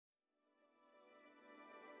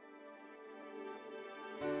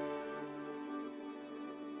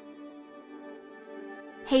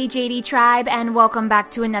Hey JD Tribe, and welcome back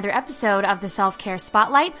to another episode of the Self-Care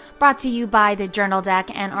Spotlight, brought to you by the Journal Deck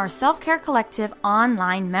and our Self-Care Collective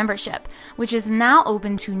online membership, which is now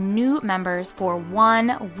open to new members for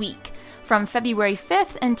 1 week. From February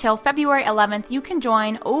 5th until February 11th, you can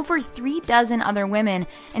join over 36 other women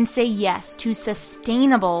and say yes to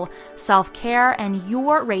sustainable self-care and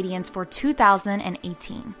your radiance for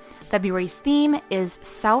 2018. February's theme is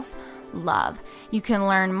self-love. You can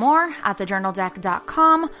learn more at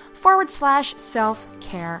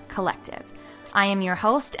thejournaldeck.com/self-care collective. I am your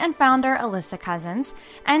host and founder, Alyssa Cousins,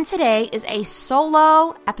 and today is a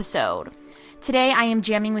solo episode. Today I am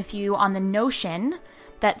jamming with you on the notion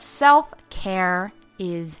that self-care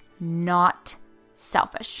is not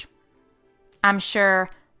selfish. I'm sure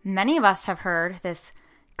many of us have heard this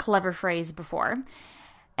clever phrase before,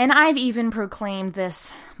 and I've even proclaimed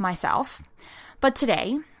this myself. But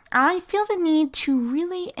today, I feel the need to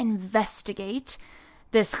really investigate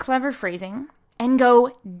this clever phrasing and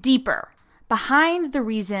go deeper behind the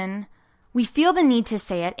reason we feel the need to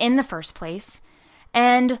say it in the first place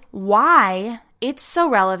and why it's so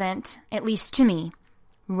relevant, at least to me,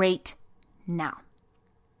 right now.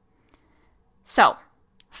 So,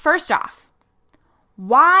 first off,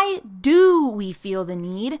 why do we feel the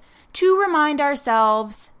need to remind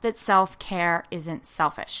ourselves that self-care isn't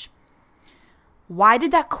selfish? Why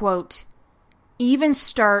did that quote even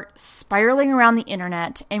start spiraling around the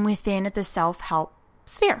internet and within the self-help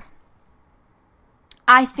sphere?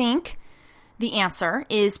 I think the answer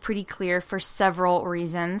is pretty clear for several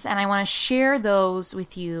reasons, and I want to share those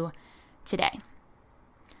with you today.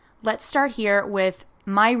 Let's start here with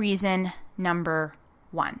my reason number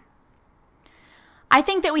 1. I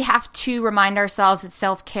think that we have to remind ourselves that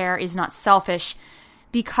self-care is not selfish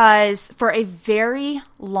because for a very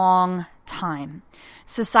long time,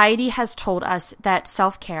 society has told us that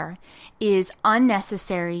self-care is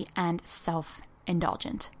unnecessary and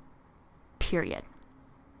self-indulgent. Period.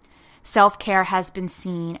 Self-care has been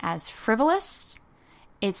seen as frivolous.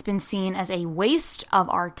 It's been seen as a waste of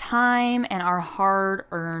our time and our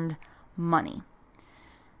hard-earned money.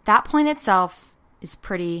 That point itself is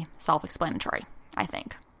pretty self-explanatory, I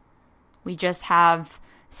think. We just have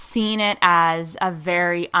seen it as a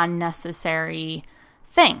very unnecessary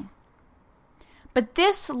thing. But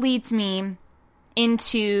this leads me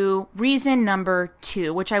into reason number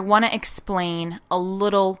 2, which I want to explain a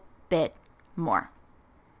little bit more.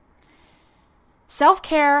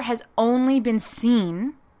 Self-care has only been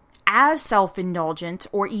seen as self-indulgent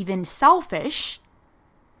or even selfish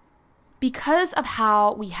because of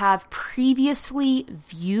how we have previously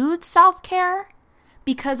viewed self-care,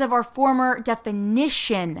 because of our former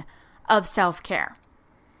definition of self-care,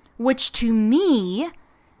 which to me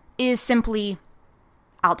is simply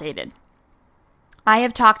outdated. I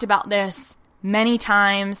have talked about this many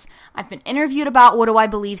times. I've been interviewed about what do I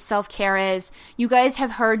believe self-care is. You guys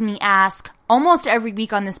have heard me ask almost every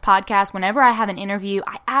week on this podcast, whenever I have an interview,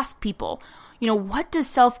 I ask people, what does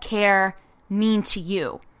self-care mean to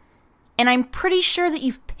you? And I'm pretty sure that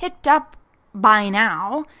you've picked up by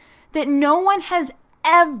now that no one has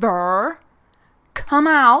ever come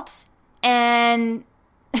out and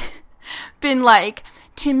been like,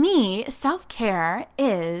 to me, self-care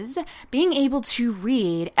is being able to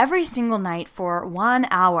read every single night for 1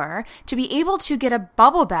 hour, to be able to get a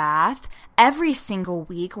bubble bath every single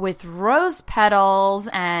week with rose petals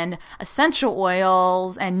and essential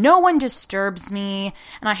oils, and no one disturbs me,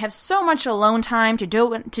 and I have so much alone time to do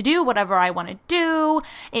whatever I want to do.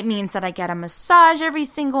 It means that I get a massage every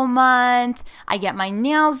single month. I get my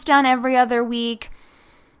nails done every other week.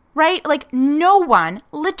 Right? Like no one,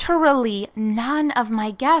 literally none of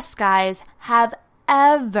my guests, guys, have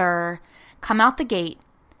ever come out the gate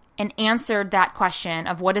and answered that question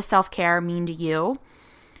of what does self-care mean to you?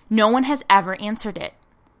 No one has ever answered it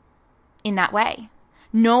in that way.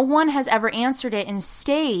 No one has ever answered it and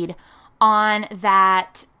stayed on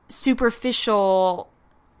that superficial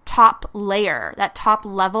top layer, that top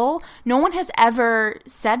level. No one has ever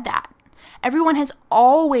said that. Everyone has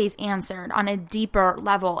always answered on a deeper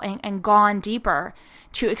level and gone deeper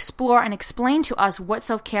to explore and explain to us what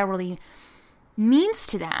self-care really means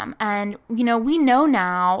to them. And, we know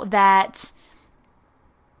now that,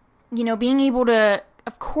 being able to,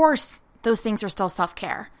 of course, those things are still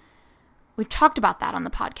self-care. We've talked about that on the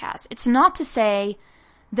podcast. It's not to say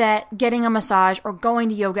that getting a massage or going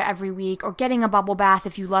to yoga every week or getting a bubble bath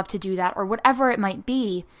if you love to do that or whatever it might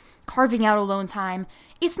be, carving out alone time,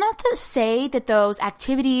 it's not to say that those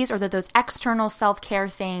activities or that those external self-care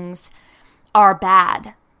things are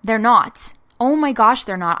bad. They're not. Oh my gosh,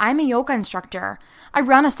 they're not. I'm a yoga instructor. I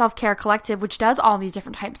run a self-care collective, which does all these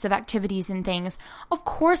different types of activities and things. Of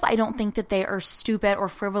course, I don't think that they are stupid or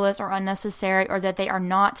frivolous or unnecessary or that they are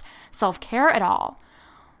not self-care at all.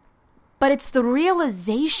 But it's the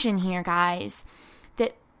realization here, guys,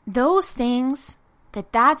 that those things,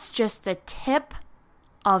 that's just the tip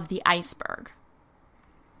of the iceberg.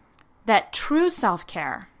 That true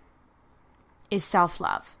self-care is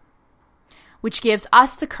self-love, which gives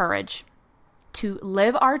us the courage to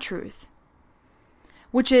live our truth,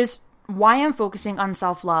 which is why I'm focusing on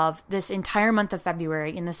self-love this entire month of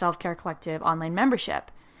February in the Self-Care Collective online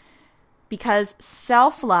membership. Because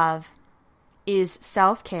self-love is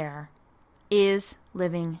self-care, is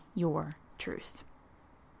living your truth.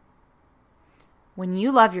 When you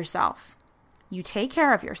love yourself, you take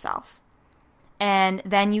care of yourself, and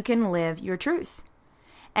then you can live your truth.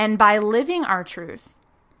 And by living our truth,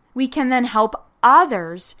 we can then help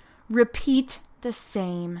others repeat the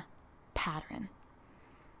same pattern.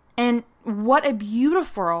 And what a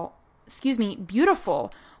beautiful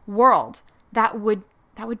world that would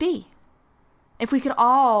be. If we could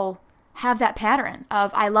all have that pattern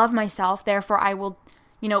of I love myself, therefore I will,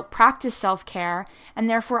 practice self-care, and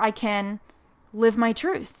therefore I can live my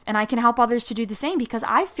truth and I can help others to do the same because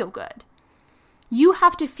I feel good. You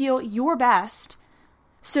have to feel your best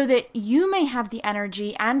so that you may have the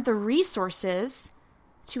energy and the resources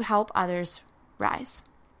to help others rise.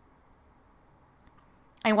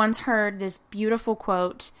 I once heard this beautiful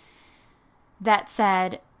quote that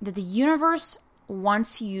said that the universe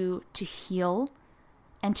wants you to heal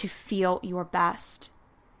and to feel your best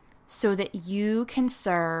so that you can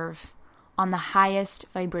serve on the highest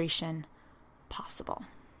vibration possible.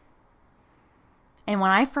 And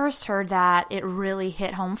when I first heard that, it really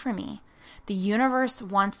hit home for me. The universe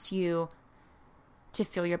wants you to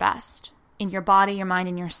feel your best in your body, your mind,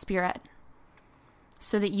 and your spirit,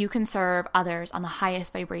 so that you can serve others on the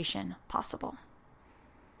highest vibration possible.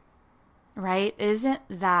 Right? Isn't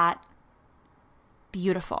that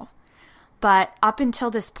beautiful? But up until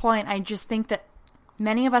this point, I just think that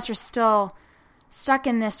many of us are still stuck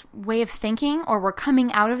in this way of thinking, or we're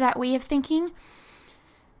coming out of that way of thinking,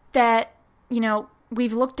 that,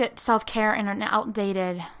 we've looked at self-care in an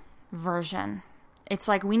outdated version. It's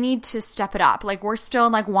like we need to step it up. Like we're still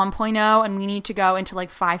in 1.0 and we need to go into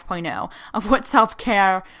 5.0 of what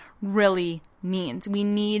self-care really means. We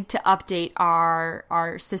need to update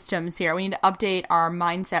our systems here. We need to update our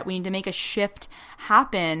mindset. We need to make a shift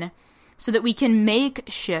happen so that we can make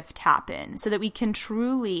shift happen, so that we can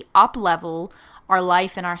truly up-level our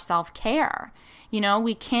life and our self-care.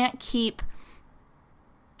 We can't keep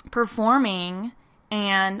performing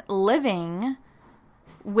and living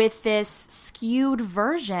with this skewed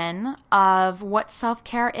version of what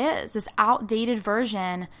self-care is, this outdated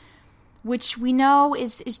version, which we know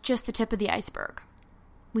is just the tip of the iceberg.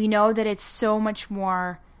 We know that it's so much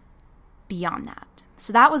more beyond that.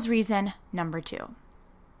 So that was reason number 2.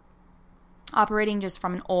 Operating just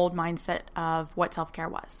from an old mindset of what self-care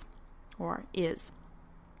was or is.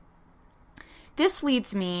 This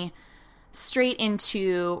leads me straight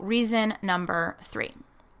into reason number 3.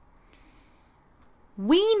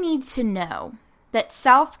 We need to know that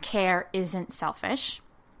self-care isn't selfish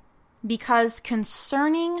because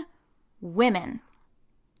concerning women,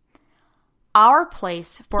 our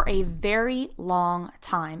place for a very long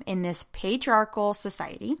time in this patriarchal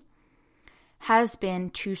society has been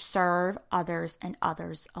to serve others and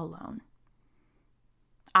others alone.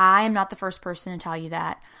 I am not the first person to tell you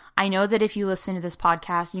that. I know that if you listen to this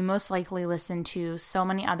podcast, you most likely listen to so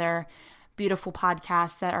many other beautiful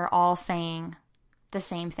podcasts that are all saying the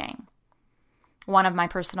same thing. One of my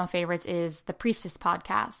personal favorites is the Priestess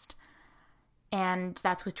podcast. And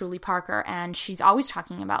that's with Julie Parker. And she's always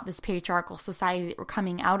talking about this patriarchal society that we're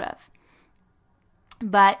coming out of.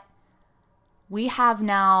 But we have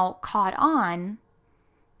now caught on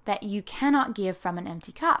that you cannot give from an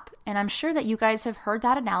empty cup. And I'm sure that you guys have heard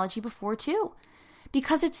that analogy before too,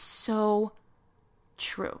 because it's so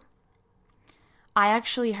true. I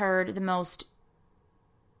actually heard the most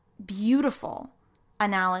beautiful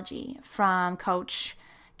analogy from Coach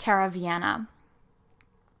Cara Viana.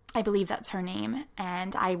 I believe that's her name,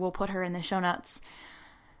 and I will put her in the show notes.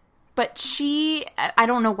 But I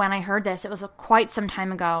don't know when I heard this. It was quite some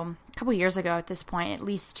time ago, a couple years ago at this point, at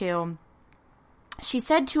least 2. She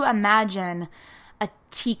said to imagine a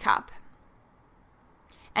teacup.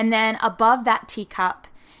 And then above that teacup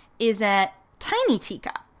is a tiny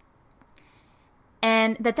teacup.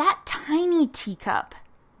 And that tiny teacup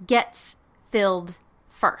gets filled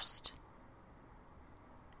first.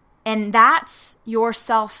 And that's your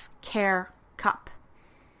self-care cup.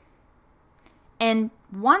 And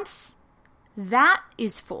once that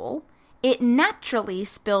is full, it naturally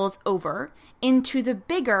spills over into the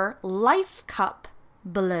bigger life cup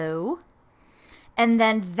below. And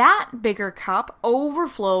then that bigger cup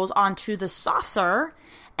overflows onto the saucer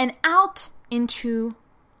and out into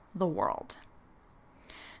the world.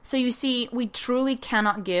 So you see, we truly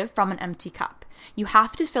cannot give from an empty cup. You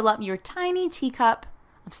have to fill up your tiny teacup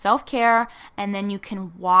of self-care, and then you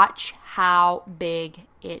can watch how big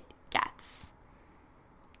it gets.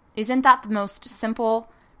 Isn't that the most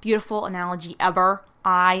simple, beautiful analogy ever?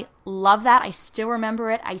 I love that. I still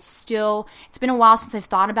remember it. It's been a while since I've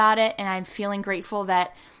thought about it, and I'm feeling grateful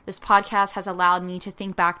that this podcast has allowed me to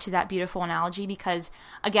think back to that beautiful analogy because,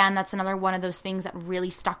 again, that's another one of those things that really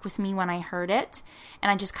stuck with me when I heard it,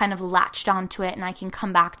 and I just kind of latched onto it, and I can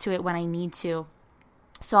come back to it when I need to.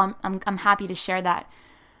 So I'm happy to share that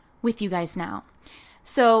with you guys now.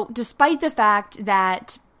 So despite the fact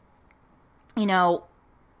that,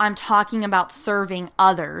 I'm talking about serving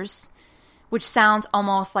others, which sounds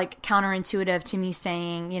almost like counterintuitive to me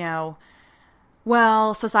saying,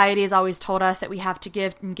 well, society has always told us that we have to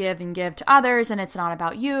give and give and give to others, and it's not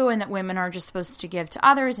about you, and that women are just supposed to give to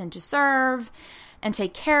others and to serve and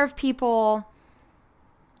take care of people.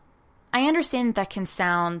 I understand that can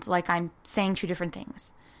sound like I'm saying two different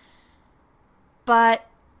things. But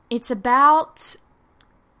it's about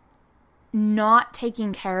not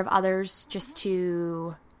taking care of others just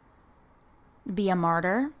to be a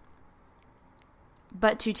martyr,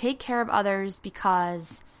 but to take care of others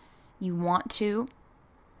because you want to,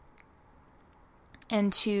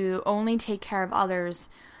 and to only take care of others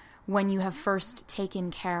when you have first taken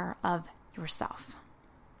care of yourself.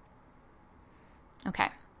 Okay.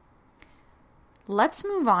 Let's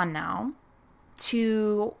move on now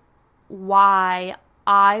to why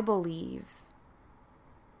I believe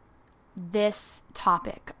this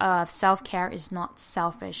topic of self-care is not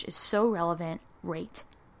selfish is so relevant right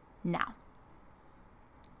now.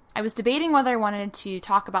 I was debating whether I wanted to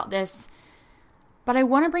talk about this, but I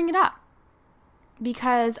want to bring it up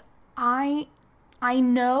because I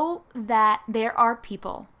know that there are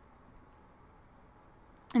people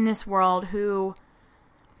in this world who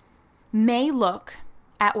may look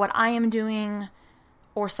at what I am doing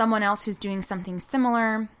or someone else who's doing something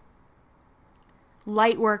similar,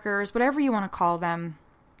 light workers, whatever you want to call them,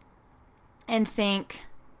 and think,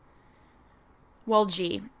 well,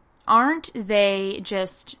 gee, aren't they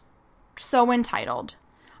just so entitled?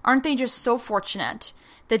 Aren't they just so fortunate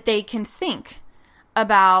that they can think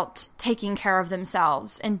about taking care of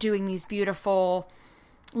themselves and doing these beautiful,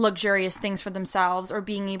 luxurious things for themselves, or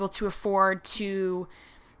being able to afford to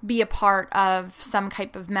be a part of some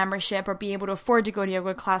type of membership, or be able to afford to go to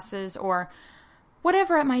yoga classes, or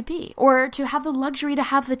whatever it might be, or to have the luxury to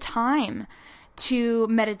have the time to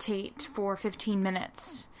meditate for 15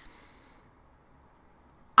 minutes.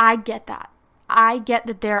 I get that. I get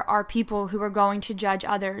that there are people who are going to judge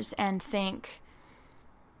others and think,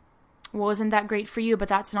 well, isn't that great for you? But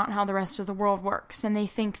that's not how the rest of the world works. And they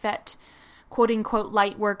think that quote unquote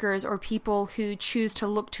light workers, or people who choose to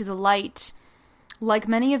look to the light, like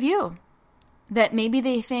many of you, that maybe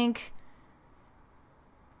they think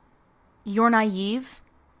you're naive,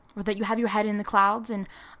 or that you have your head in the clouds. And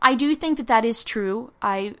I do think that that is true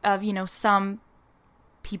of some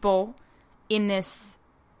people in this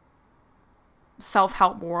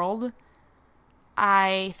self-help world.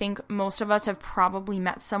 I think most of us have probably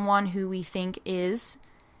met someone who we think is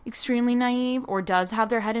extremely naive, or does have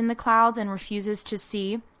their head in the clouds and refuses to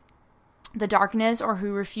see the darkness, or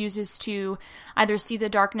who refuses to either see the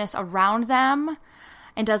darkness around them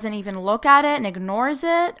and doesn't even look at it and ignores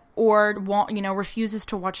it, or refuses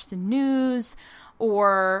to watch the news,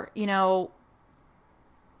 or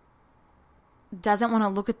doesn't want to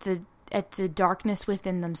look at the darkness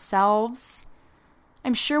within themselves.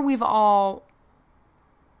 I'm sure we've all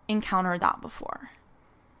encountered that before.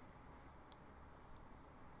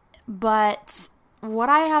 But what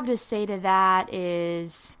I have to say to that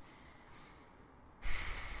is,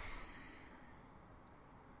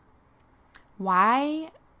 why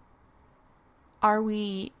are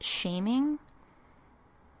we shaming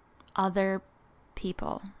other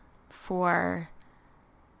people for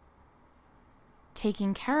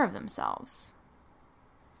taking care of themselves?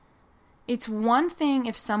 It's one thing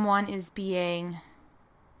if someone is being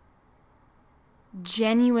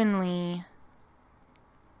genuinely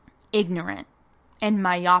ignorant and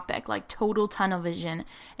myopic, like total tunnel vision,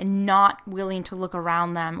 and not willing to look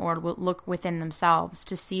around them or look within themselves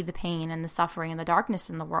to see the pain and the suffering and the darkness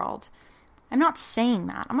in the world. I'm not saying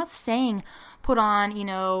that. I'm not saying put on,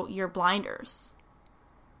 your blinders.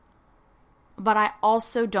 But I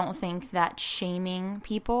also don't think that shaming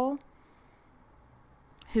people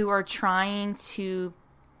who are trying to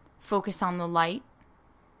focus on the light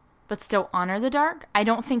but still honor the dark, I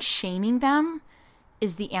don't think shaming them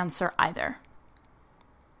is the answer either.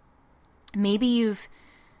 Maybe you've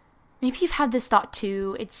had this thought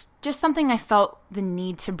too. It's just something I felt the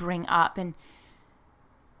need to bring up. And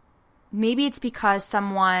maybe it's because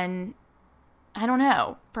someone, I don't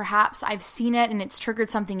know, perhaps I've seen it and it's triggered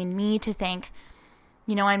something in me to think,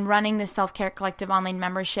 I'm running this Self-Care Collective online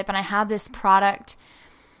membership and I have this product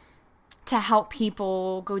to help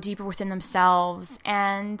people go deeper within themselves.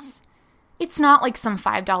 And it's not like some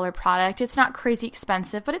 $5 product. It's not crazy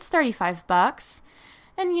expensive, but it's $35.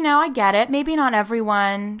 And, I get it. Maybe not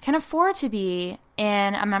everyone can afford to be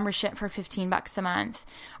in a membership for $15 a month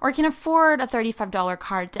or can afford a $35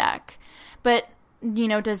 card deck. But,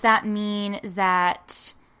 does that mean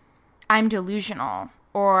that I'm delusional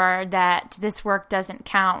or that this work doesn't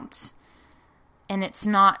count and it's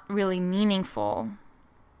not really meaningful?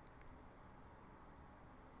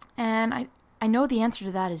 And I know the answer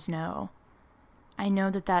to that is no. I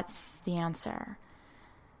know that that's the answer.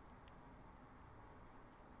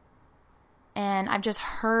 And I've just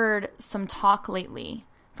heard some talk lately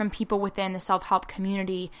from people within the self-help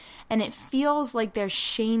community, and it feels like they're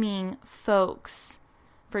shaming folks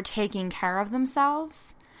for taking care of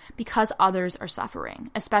themselves because others are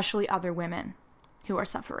suffering, especially other women who are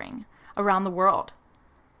suffering around the world.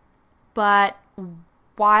 But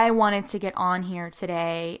why I wanted to get on here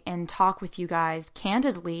today and talk with you guys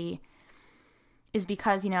candidly is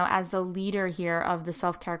because, as the leader here of the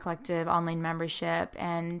Self-Care Collective online membership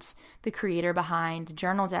and the creator behind the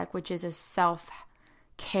Journal Deck, which is a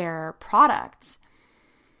self-care product,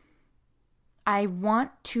 I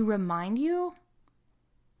want to remind you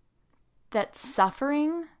that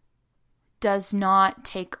suffering does not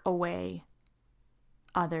take away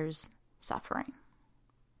others' suffering.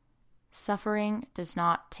 Suffering does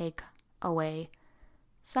not take away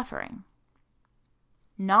suffering.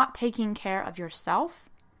 Not taking care of yourself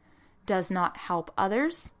does not help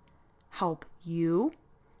others, help you,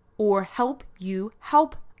 or help you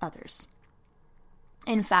help others.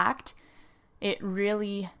 In fact, it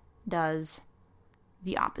really does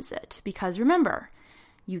the opposite. Because remember,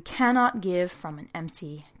 you cannot give from an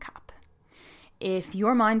empty cup. If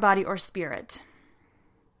your mind, body, or spirit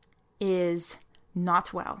is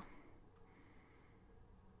not well,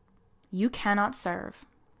 you cannot serve.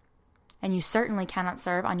 And you certainly cannot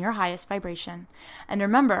serve on your highest vibration. And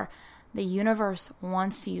remember, the universe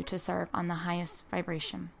wants you to serve on the highest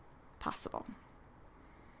vibration possible.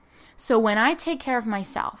 So when I take care of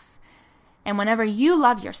myself, and whenever you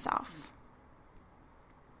love yourself,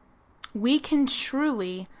 we can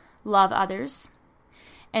truly love others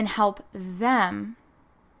and help them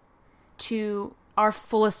to our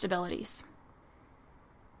fullest abilities.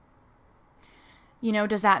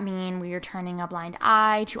 Does that mean we are turning a blind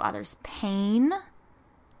eye to others' pain?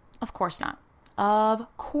 Of course not. Of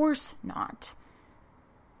course not.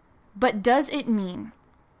 But does it mean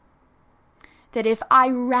that if I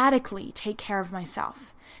radically take care of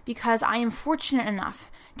myself, because I am fortunate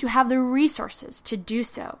enough to have the resources to do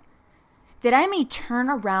so, that I may turn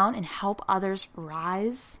around and help others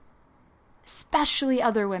rise, especially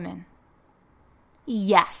other women?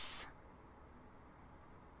 Yes.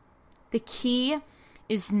 The key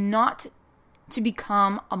is not to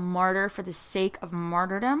become a martyr for the sake of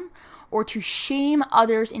martyrdom or to shame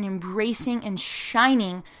others in embracing and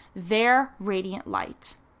shining their radiant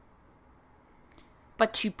light,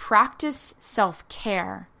 but to practice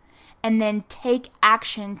self-care and then take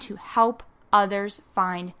action to help others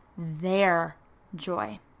find their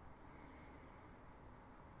joy.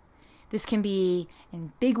 This can be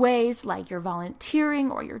in big ways like you're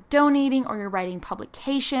volunteering or you're donating or you're writing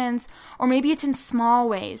publications, or maybe it's in small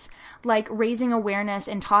ways like raising awareness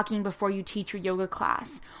and talking before you teach your yoga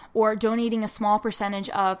class, or donating a small percentage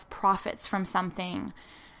of profits from something,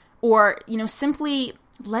 or, simply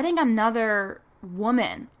letting another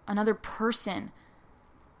woman, another person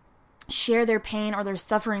share their pain or their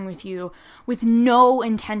suffering with you with no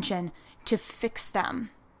intention to fix them,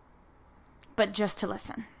 but just to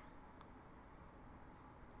listen.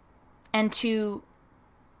 And to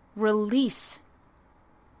release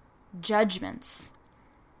judgments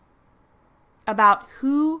about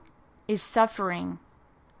who is suffering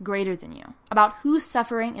greater than you, about whose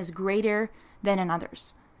suffering is greater than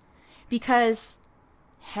another's. Because,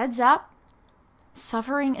 heads up,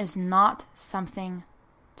 suffering is not something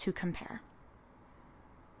to compare.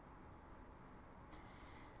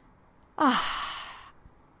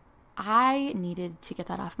 I needed to get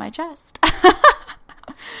that off my chest.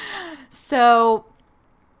 So,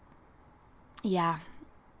 yeah.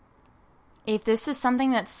 If this is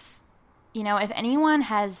something that's, if anyone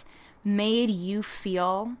has made you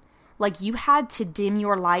feel like you had to dim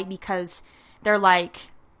your light because they're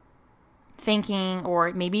like thinking,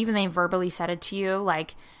 or maybe even they verbally said it to you,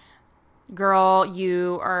 like, girl,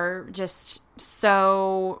 you are just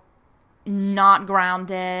so not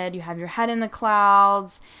grounded, you have your head in the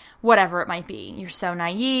clouds, whatever it might be. You're so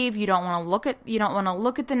naive, you don't want to look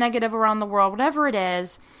at the negative around the world, whatever it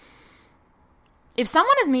is. If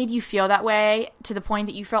someone has made you feel that way to the point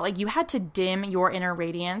that you felt like you had to dim your inner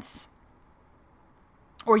radiance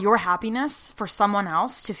or your happiness for someone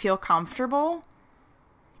else to feel comfortable,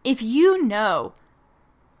 if you know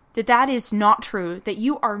that that is not true, that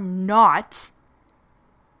you are not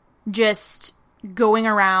just going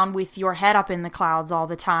around with your head up in the clouds all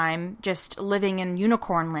the time, just living in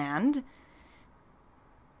unicorn land,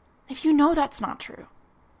 if you know that's not true,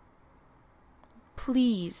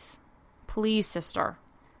 please, sister,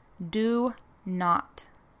 do not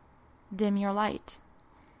dim your light.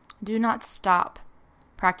 Do not stop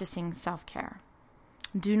practicing self-care.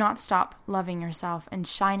 Do not stop loving yourself and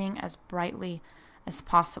shining as brightly as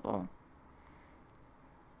possible.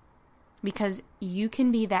 Because you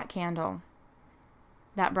can be that candle,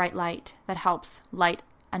 that bright light that helps light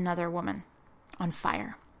another woman on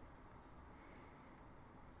fire.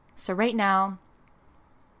 So right now,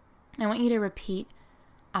 I want you to repeat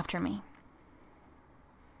after me.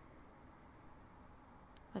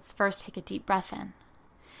 Let's first take a deep breath in.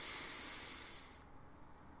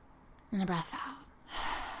 And a breath out.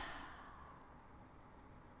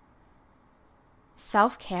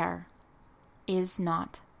 Self-care is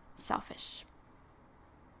not selfish.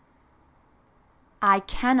 I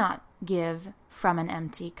cannot give from an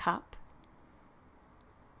empty cup.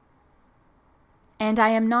 And I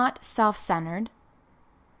am not self-centered.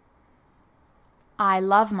 I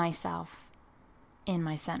love myself in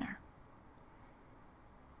my center.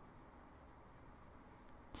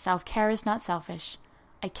 Self-care is not selfish.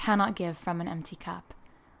 I cannot give from an empty cup.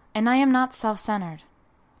 And I am not self-centered.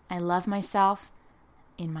 I love myself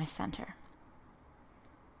in my center.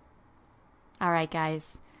 All right,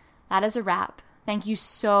 guys. That is a wrap. Thank you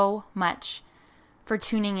so much for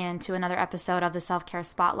tuning in to another episode of the Self-Care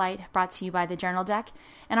Spotlight, brought to you by the Journal Deck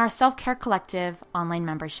and our Self-Care Collective online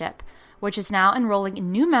membership, which is now enrolling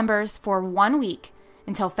new members for 1 week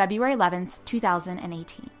until February 11th,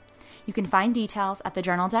 2018. You can find details at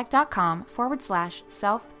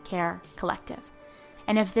thejournaldeck.com/self-care collective.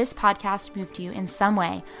 And if this podcast moved you in some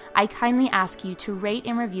way, I kindly ask you to rate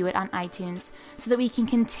and review it on iTunes so that we can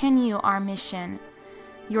continue our mission.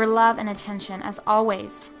 Your love and attention, as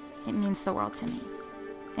always, it means the world to me.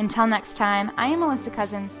 Until next time, I am Melissa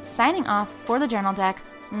Cousins, signing off for the Journal Deck.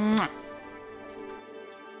 Mwah.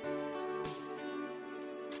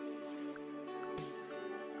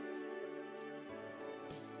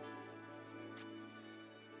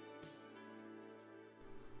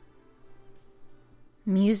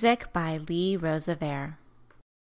 Music by Lee Rosevere.